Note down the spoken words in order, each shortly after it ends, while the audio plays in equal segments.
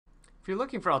you're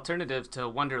looking for alternatives to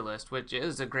Wunderlist, which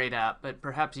is a great app, but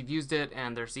perhaps you've used it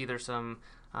and there's either some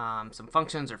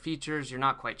functions or features you're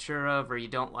not quite sure of or you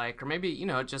don't like, or maybe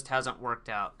it just hasn't worked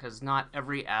out, because not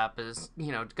every app is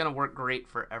going to work great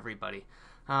for everybody.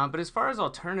 But as far as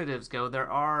alternatives go, there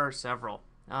are several.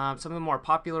 Some of the more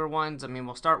popular ones,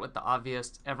 we'll start with the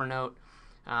obvious, Evernote.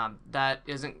 That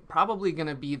isn't probably going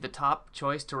to be the top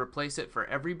choice to replace it for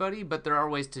everybody, but there are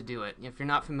ways to do it. If you're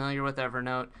not familiar with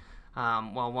Evernote,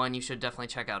 well, one, you should definitely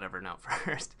check out Evernote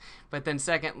first. But then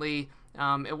secondly,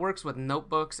 it works with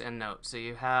notebooks and notes. So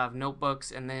you have notebooks,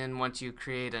 and then once you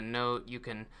create a note, you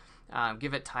can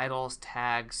give it titles,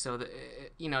 tags, so that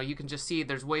you can just see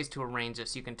there's ways to arrange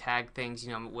this. You can tag things,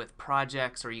 with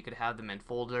projects, or you could have them in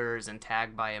folders and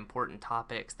tag by important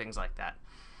topics, things like that.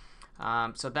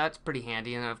 So that's pretty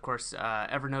handy, and of course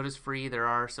Evernote is free. There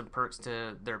are some perks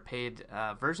to their paid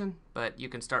version, but you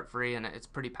can start free and it's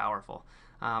pretty powerful.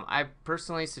 I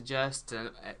personally suggest,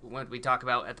 what we talk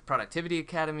about at the Productivity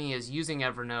Academy, is using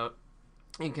Evernote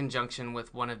in conjunction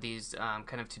with one of these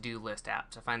kind of to-do list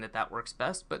apps. I find that works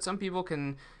best, but some people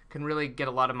can really get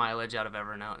a lot of mileage out of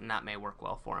Evernote, and that may work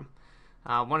well for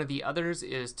them. One of the others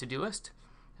is Todoist.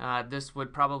 This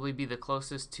would probably be the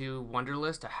closest to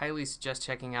Wunderlist. I highly suggest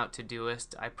checking out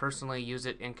Todoist. I personally use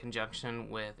it in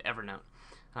conjunction with Evernote.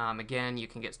 Again, you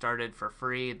can get started for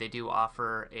free. They do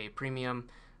offer a premium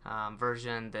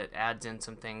version that adds in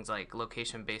some things like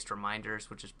location-based reminders,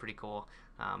 which is pretty cool.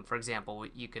 For example,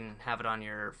 you can have it on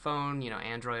your phone,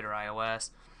 Android or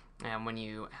iOS, and when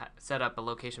you set up a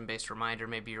location-based reminder,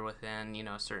 maybe you're within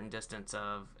a certain distance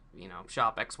of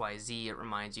shop XYZ, it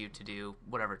reminds you to do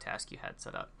whatever task you had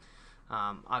set up.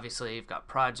 Obviously, you've got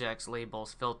projects,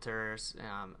 labels, filters,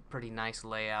 pretty nice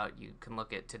layout. You can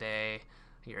look at today,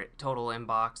 your total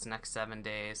inbox, next 7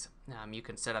 days. You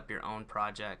can set up your own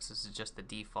projects. This is just the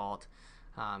default,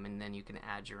 and then you can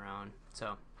add your own.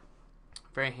 So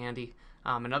very handy.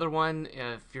 Another one,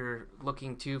 if you're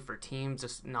looking for teams,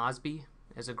 this Nozbe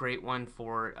is a great one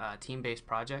for team-based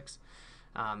projects.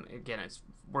 Again, it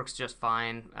works just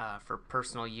fine for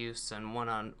personal use and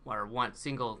one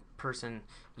single person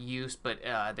use, but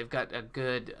they've got a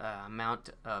good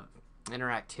amount of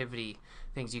interactivity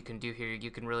things you can do here.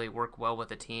 You can really work well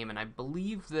with a team, and I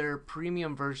believe their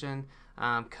premium version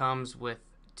comes with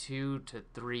 2 to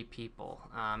 3 people.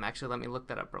 Actually, let me look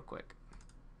that up real quick.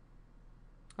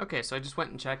 Okay, so I just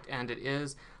went and checked, and it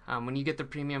is, when you get the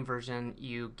premium version,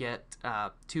 you get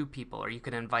 2 people, or you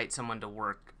can invite someone to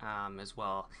work as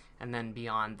well, and then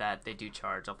beyond that, they do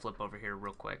charge. I'll flip over here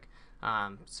real quick.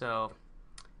 So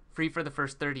free for the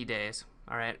first 30 days,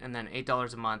 all right, and then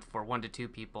 $8 a month for 1 to 2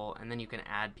 people, and then you can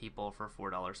add people for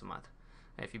 $4 a month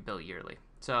if you bill yearly.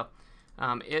 So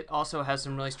it also has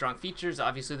some really strong features.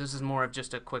 Obviously, this is more of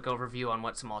just a quick overview on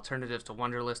what some alternatives to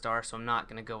Wunderlist are, so I'm not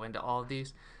going to go into all of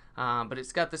these. But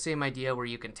it's got the same idea where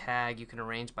you can tag, you can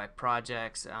arrange by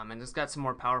projects, and it's got some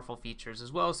more powerful features,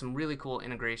 as well as some really cool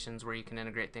integrations where you can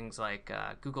integrate things like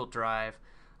Google Drive,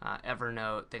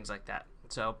 Evernote, things like that.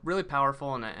 So really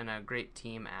powerful and a great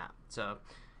team app. So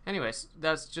anyways,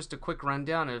 that's just a quick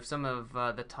rundown of some of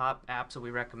the top apps that we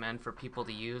recommend for people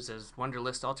to use as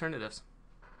Wunderlist alternatives.